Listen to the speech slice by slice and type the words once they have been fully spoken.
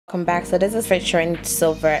Welcome back. So this is featuring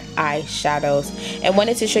silver eyeshadows, and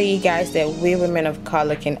wanted to show you guys that we women of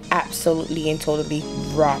color can absolutely and totally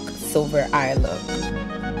rock silver eye look.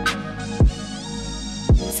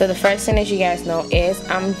 So the first thing, as you guys know, is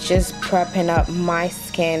I'm just prepping up my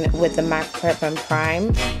skin with the MAC Prep and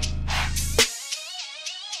Prime.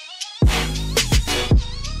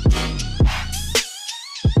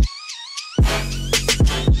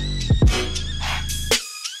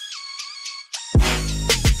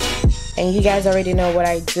 And you guys already know what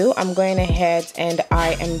I do. I'm going ahead and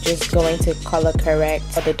I am just going to color correct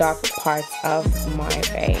for the dark parts of my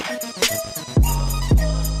face.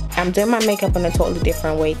 I'm doing my makeup in a totally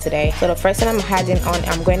different way today. So the first thing I'm adding on,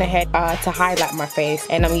 I'm going ahead to highlight my face,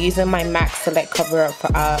 and I'm using my MAC Select Cover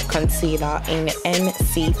Up Concealer in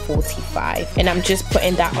NC45, and I'm just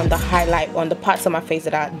putting that on the highlight on the parts of my face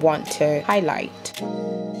that I want to highlight.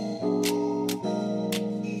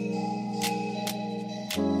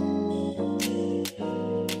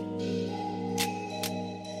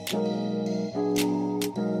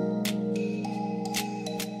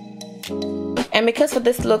 And because for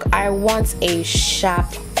this look, I want a sharp,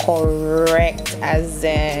 correct, as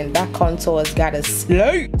in that contour has got to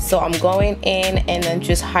slow. So I'm going in and then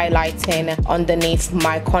just highlighting underneath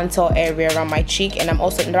my contour area around my cheek. And I'm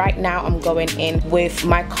also, right now, I'm going in with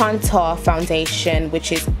my contour foundation,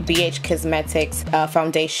 which is BH Cosmetics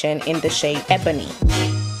foundation in the shade Ebony.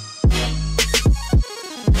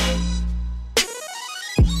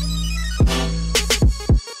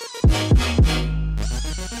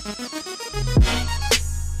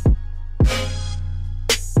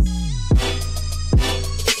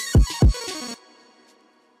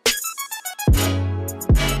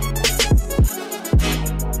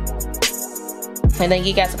 And then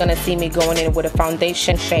you guys are going to see me going in with a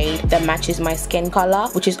foundation shade that matches my skin color,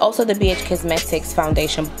 which is also the BH Cosmetics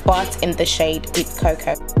foundation, but in the shade Deep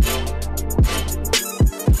Cocoa.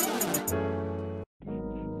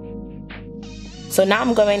 So now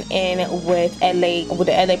I'm going in with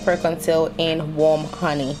the LA Pro Conceal in Warm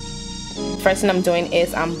Honey. First thing I'm doing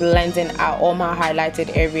is I'm blending out all my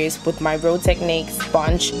highlighted areas with my Real Techniques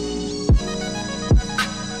sponge.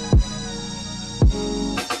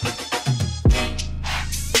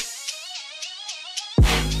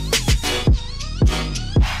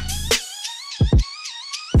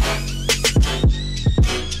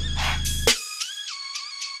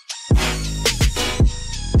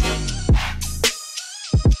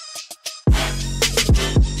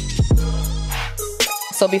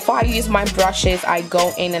 So before I use my brushes, I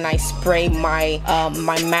go in and I spray my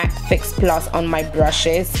my MAC Fix Plus on my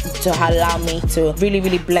brushes to allow me to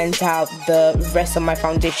really blend out the rest of my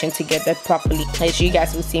foundation together properly, as you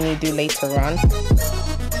guys will see me do later on.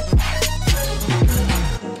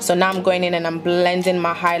 So now I'm going in and I'm blending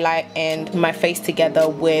my highlight and my face together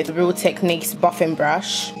with Real Techniques buffing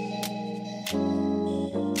brush.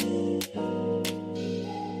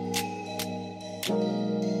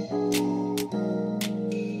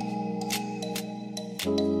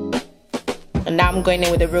 And now I'm going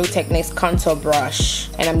in with the Real Techniques contour brush,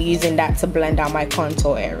 and I'm using that to blend out my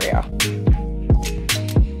contour area.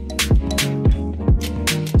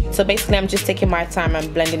 So basically I'm just taking my time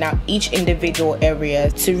and blending out each individual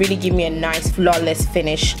area to really give me a nice flawless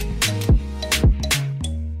finish.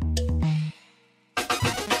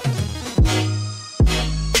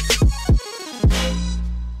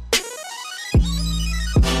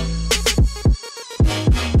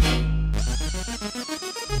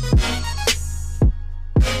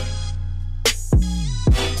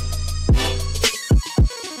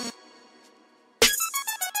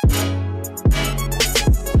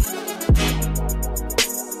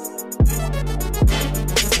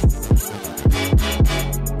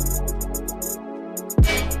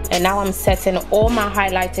 And now I'm setting all my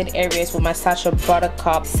highlighted areas with my Sacha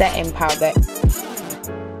Buttercup setting powder.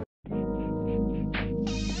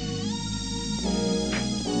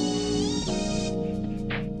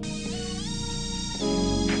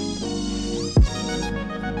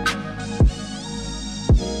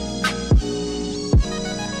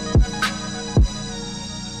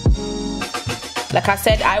 Like I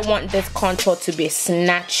said, I want this contour to be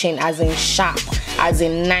snatching, as in sharp, as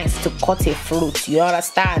in nice to cut a fruit, you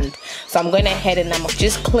understand? So I'm going ahead and I'm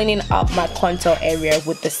just cleaning up my contour area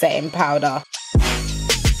with the setting powder.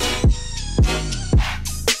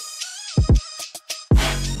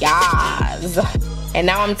 Yes! And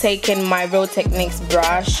now I'm taking my Real Techniques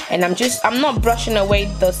brush and I'm not brushing away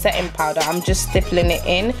the setting powder, I'm just stippling it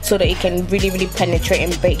in so that it can really penetrate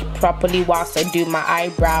and bake properly whilst I do my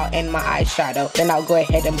eyebrow and my eyeshadow. Then I'll go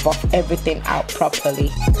ahead and buff everything out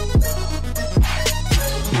properly.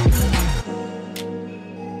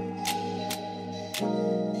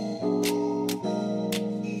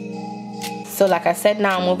 So like I said,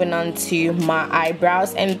 now I'm moving on to my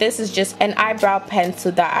eyebrows, and this is just an eyebrow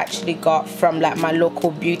pencil that I actually got from like my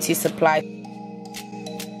local beauty supply.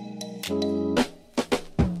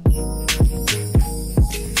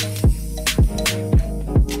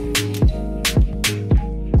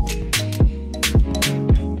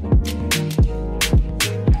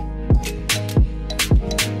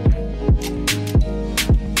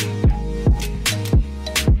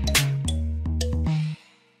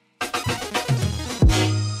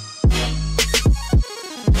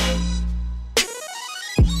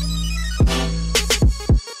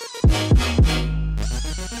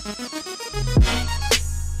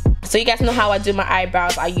 So you guys know how I do my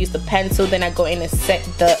eyebrows. I use the pencil, then I go in and set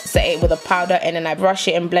it with a powder, and then I brush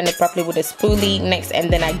it and blend it properly with a spoolie next, and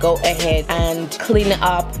then I go ahead and clean it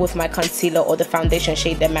up with my concealer or the foundation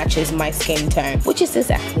shade that matches my skin tone, which is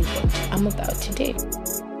exactly what I'm about to do.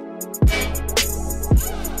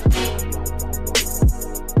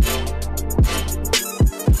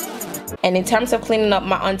 And in terms of cleaning up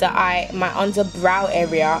my underbrow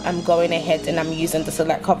area, I'm going ahead and I'm using the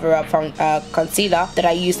Select Cover Up from concealer that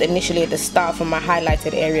I used initially at the start for my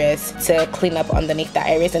highlighted areas to clean up underneath the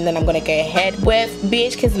areas. And then I'm going to go ahead with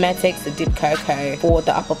BH Cosmetics, the Deep Cocoa, for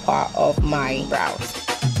the upper part of my brows.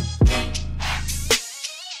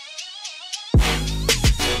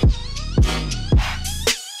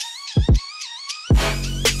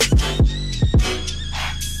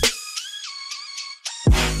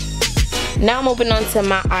 Now moving on to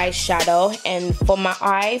my eyeshadow, and for my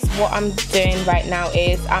eyes, what I'm doing right now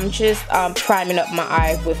is I'm just priming up my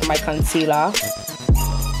eye with my concealer.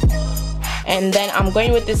 And then I'm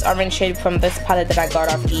going with this orange shade from this palette that I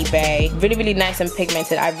got off eBay. Really, really nice and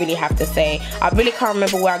pigmented, I really have to say. I really can't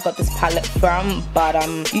remember where I got this palette from, but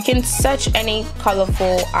you can search any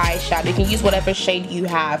colorful eyeshadow. You can use whatever shade you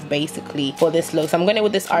have basically for this look. So I'm going in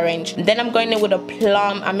with this orange. Then I'm going in with a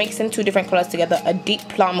plum. I'm mixing two different colors together, a deep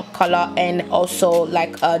plum color and also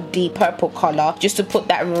like a deep purple color, just to put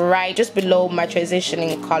that right just below my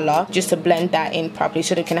transitioning color, just to blend that in properly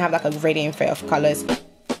so they can have like a gradient effect of colors.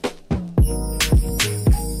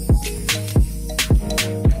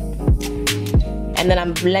 And then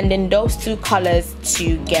I'm blending those two colors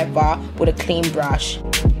together with a clean brush.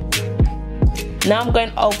 Now I'm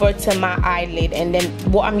going over to my eyelid, and then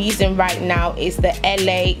what I'm using right now is the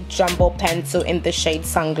LA Jumbo Pencil in the shade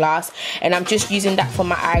Sunglass, and I'm just using that for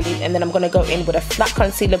my eyelid. And then I'm going to go in with a flat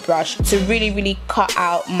concealer brush to really cut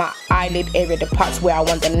out my eyelid area, the parts where I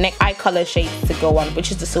want the neck eye color shade to go on,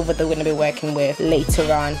 which is the silver that we're going to be working with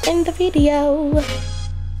later on in the video.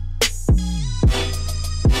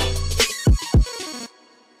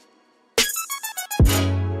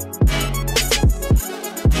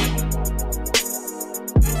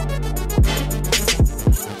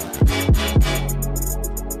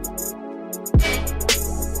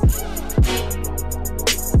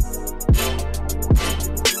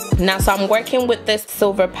 Now, so I'm working with this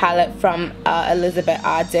silver palette from Elizabeth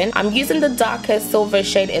Arden. I'm using the darkest silver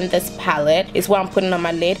shade in this palette. It's what I'm putting on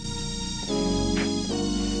my lid.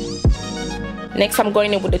 Next, I'm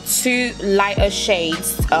going in with the two lighter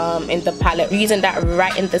shades in the palette, using that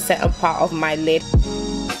right in the center part of my lid.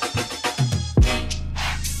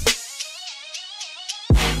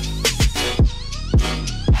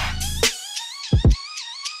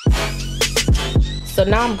 So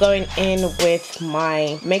now I'm going in with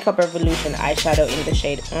my Makeup Revolution eyeshadow in the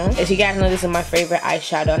shade As you guys know, this is my favorite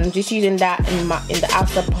eyeshadow. I'm just using that in the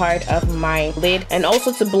outer part of my lid, and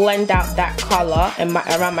also to blend out that color and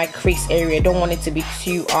around my crease area. Don't want it to be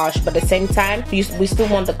too harsh, but at the same time we still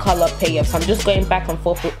want the color payoff. So I'm just going back and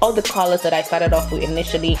forth with all the colors that I started off with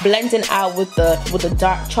initially, blending out with the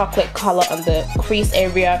dark chocolate color on the crease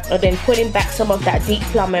area, and then putting back some of that deep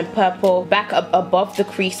plum and purple back up above the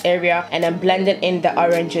crease area, and then blending in the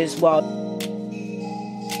orange as well.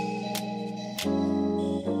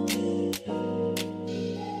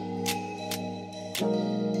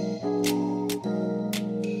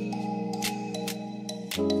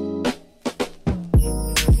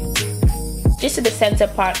 Just to the center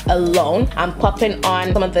part alone, I'm popping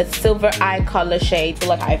on some of the silver eye color shade. I feel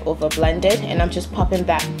like I've over blended, and I'm just popping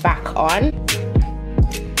that back on.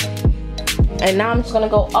 And now I'm just gonna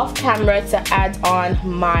go off camera to add on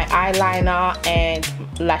my eyeliner and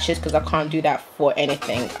lashes, because I can't do that for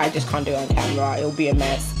anything. I just can't do it on camera, it'll be a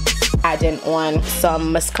mess. Adding on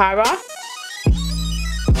some mascara.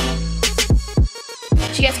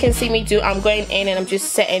 you guys can see me do, I'm going in and I'm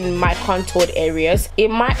just setting my contoured areas. It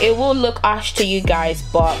will look harsh to you guys,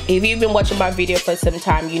 but if you've been watching my video for some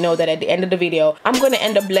time, you know that at the end of the video I'm going to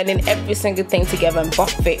end up blending every single thing together and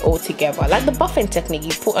buff it all together, like the buffing technique.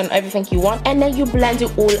 You put on everything you want and then you blend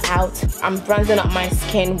it all out. I'm bronzing up my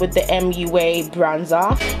skin with the MUA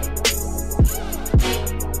Bronzer.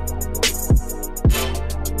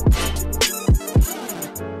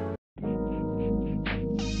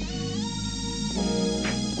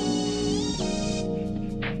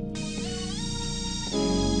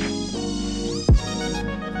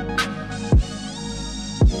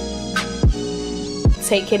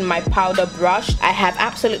 Taking my powder brush. I have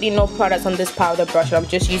absolutely no products on this powder brush. I'm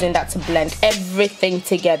just using that to blend everything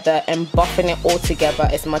together and buffing it all together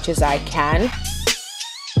as much as I can.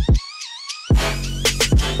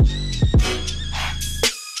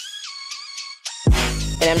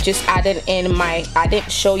 And I'm just adding in my, I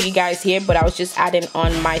didn't show you guys here, but I was just adding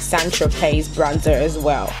on my Tropez bronzer as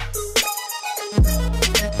well.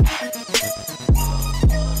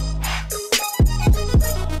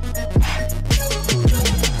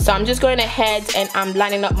 So I'm just going ahead and I'm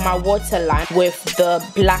lining up my waterline with the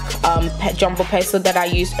black jumbo pencil that I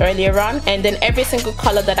used earlier on. And then every single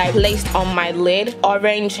color that I placed on my lid,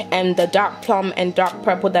 orange and the dark plum and dark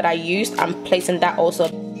purple that I used, I'm placing that also.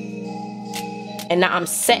 And now I'm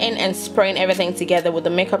setting and spraying everything together with the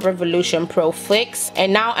Makeup Revolution Pro Fix.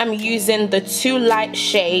 And now I'm using the 2 light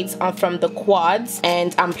shades from the quads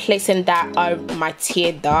and I'm placing that on my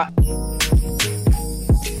tear dot.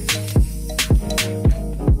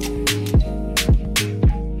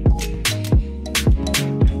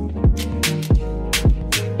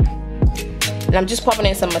 And I'm just popping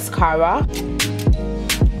in some mascara.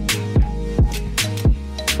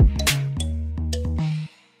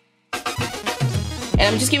 And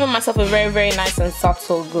I'm just giving myself a very, very nice and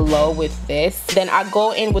subtle glow with this. Then I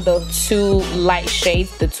go in with the 2 light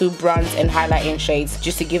shades, the 2 bronze and highlighting shades,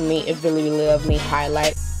 just to give me a really, really lovely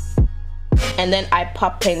highlight. And then I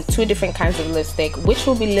pop in 2 different kinds of lipstick, which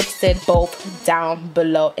will be listed both down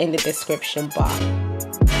below in the description box.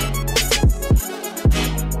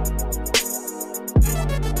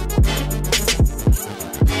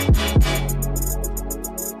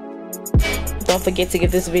 Don't forget to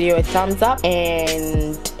give this video a thumbs up,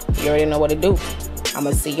 and you already know what to do. I'm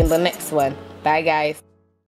gonna see you in the next one. Bye guys.